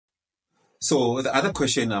So the other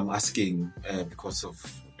question I'm asking, because of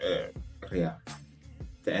Ria,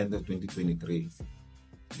 the end of 2023,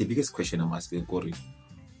 the biggest question I'm asking, Corey,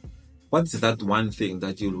 what's that one thing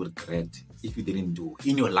that you'll regret if you didn't do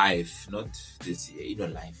in your life, not this year, in your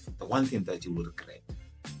life, the one thing that you will regret?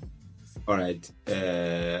 All right,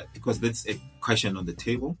 because that's a question on the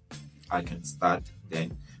table. I can start,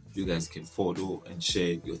 then you guys can follow and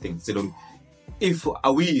share your things. So if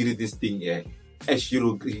we read this thing here,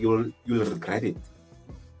 you'll regret it.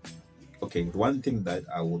 Okay, one thing that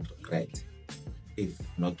I would regret if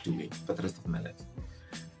not doing for the rest of my life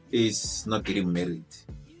is not getting married.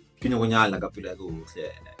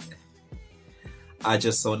 I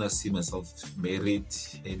just want to see myself married,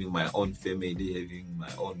 having my own family, having my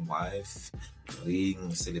own wife,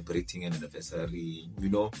 ring, celebrating an anniversary,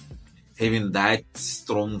 having that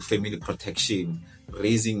strong family protection,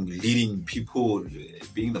 raising, leading people,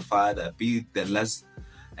 being the father, be the last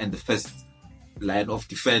and the first line of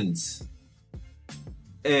defense.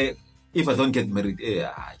 If I don't get married,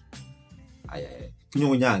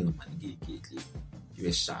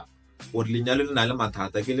 you're sharp. Or linyalo na le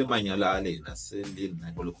mathata ke le manyalo a lena se le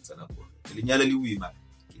nna go le kutsana go linyalo le uima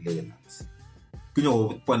ke le lats ke no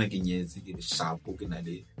bona ke nyetse ke le sharp ke na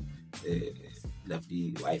le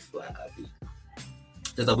lovely wife wa ka be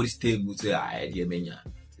tsa bo steng go tse a di emenya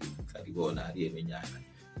tsa di bona di emenya.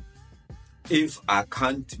 If I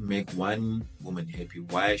can't make one woman happy,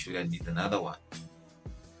 why should I need another one?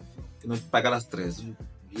 You know, pagala stress.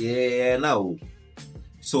 Yeah, now.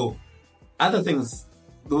 So other things,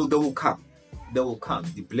 they will come. They will come.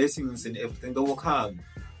 The blessings and everything, they will come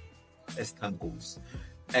as time goes.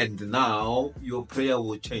 And now your prayer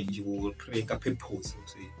will change. You will pray a purpose.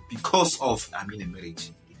 Because of I'm in a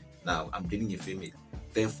marriage. Now I'm building a family.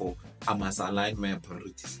 Therefore, I must align my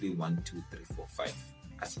priorities 1, 2, 3, 4, 5.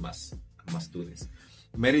 I must do this.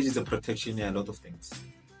 Marriage is a protection in a lot of things.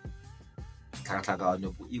 It's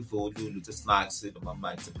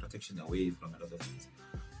a protection away from a lot of things.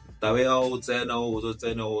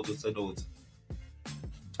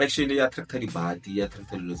 Actually, I attracted the body, I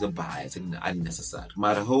attracted the bias and unnecessary.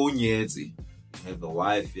 Matter how you have a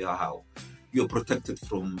wife, you're protected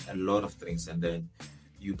from a lot of things, and then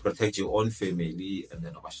you protect your own family, and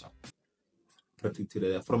then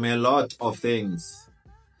protected from a lot of things.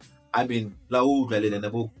 I mean,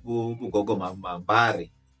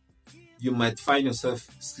 you might find yourself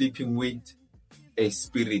sleeping with a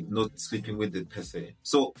spirit, not sleeping with the person.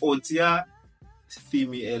 So, otia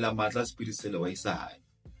theme ela matla spirit sele wa isa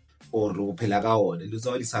or o phela ka one le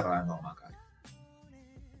tsa di saranga maka.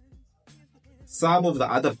 Some of the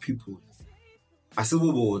other people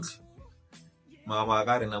asibo botle mama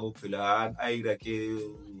ka rena bo phela a ira ke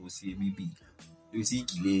o se mebila o se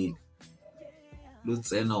ikile lo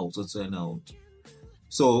tsena o tsena o.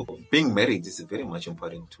 So being married is very much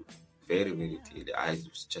important too. Very, very clearly. I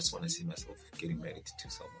just want to see myself getting married to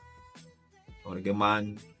someone. Or a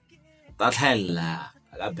man that hella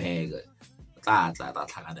a bag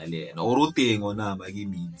that or thing on a maggie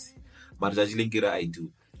means. But I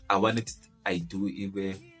do. I do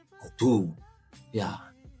even do. Yeah.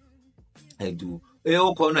 I do.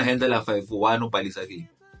 You can handle a 5 for 1 again.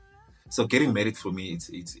 So getting married for me, it's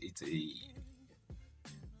a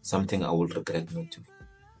something I will regret not to.